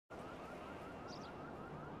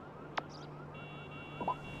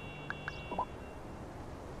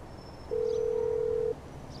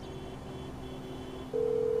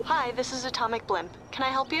Hi, this is Atomic Blimp. Can I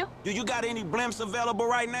help you? Do you got any blimps available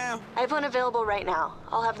right now? I have one available right now.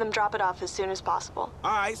 I'll have them drop it off as soon as possible.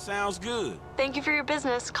 All right, sounds good. Thank you for your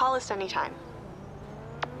business. Call us anytime.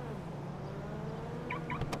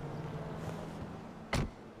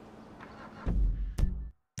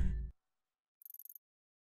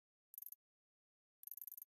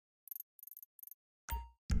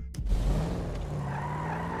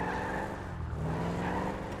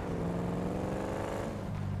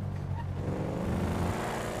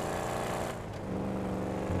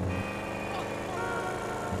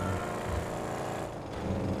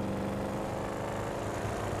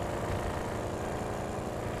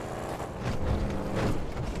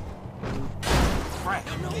 Crap.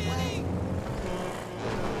 No way.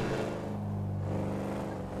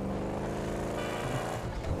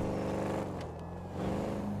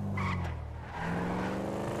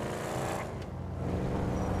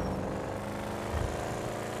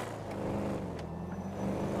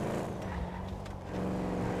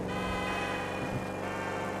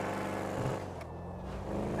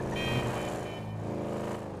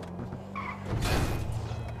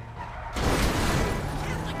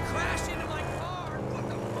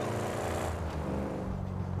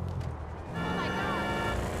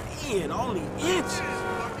 Only inches.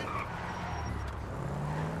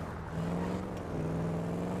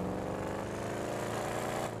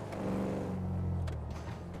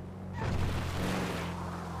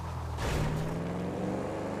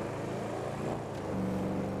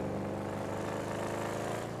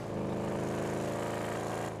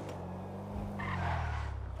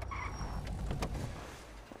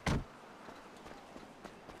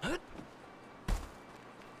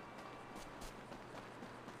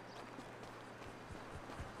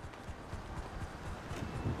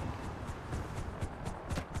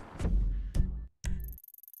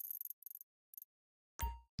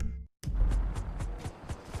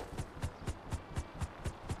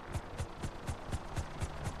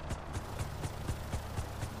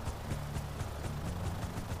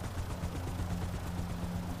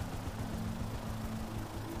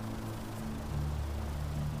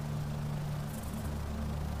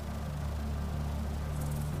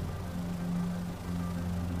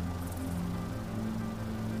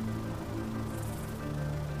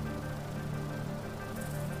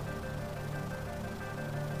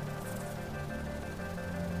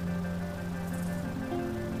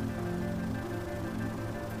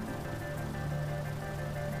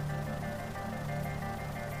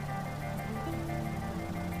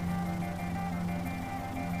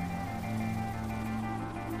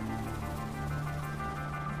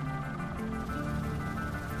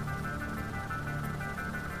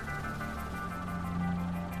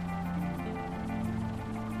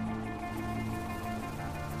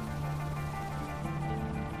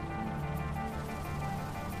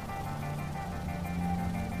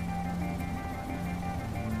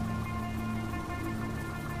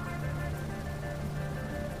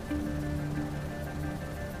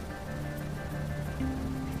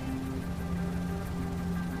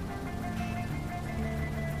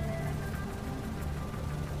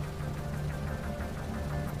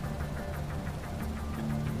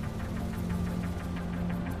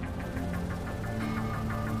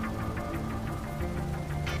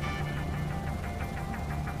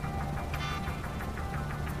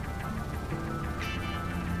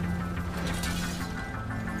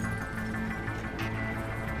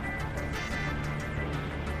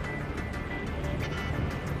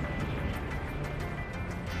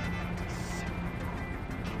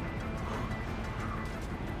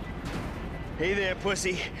 Hey there,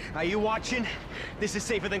 pussy. Are you watching? This is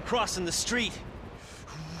safer than crossing the street.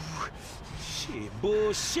 Shit,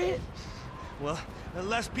 bullshit. Well,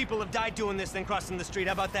 less people have died doing this than crossing the street.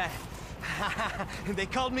 How about that? They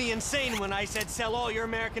called me insane when I said sell all your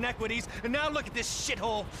American equities, and now look at this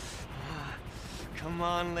shithole. Come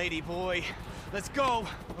on, lady boy. Let's go.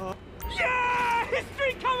 Yeah!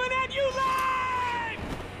 History coming at you live!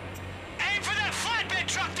 Aim for that flatbed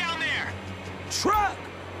truck down there! Truck?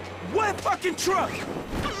 What fucking truck?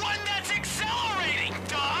 The one that's accelerating,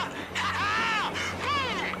 duh! Ha-ha!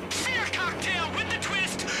 Boom! Fear cocktail with the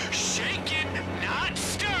twist. Shaken, not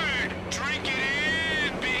stirred. Drink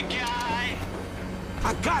it in, big guy.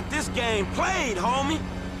 I got this game played, homie.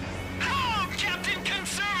 Oh, Captain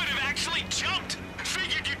Conservative actually jumped.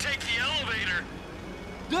 Figured you'd take the elevator.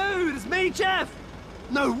 Dude, it's me, Jeff!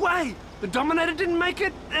 No way! The Dominator didn't make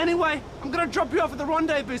it? Anyway, I'm gonna drop you off at the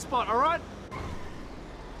rendezvous spot, alright?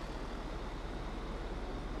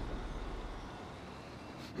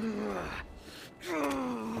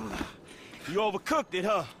 You overcooked it,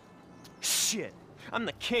 huh? Shit. I'm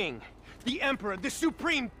the king, the emperor, the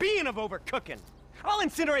supreme being of overcooking. I'll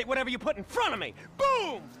incinerate whatever you put in front of me.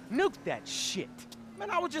 Boom! Nuke that shit. Man,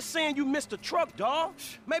 I was just saying you missed a truck, dawg.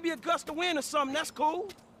 Maybe a gust of wind or something, that's cool.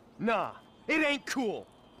 Nah, it ain't cool.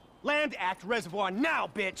 Land Act Reservoir now,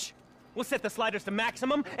 bitch! We'll set the sliders to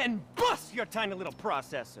maximum and bust your tiny little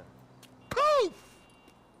processor. Poof!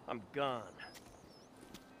 I'm gone.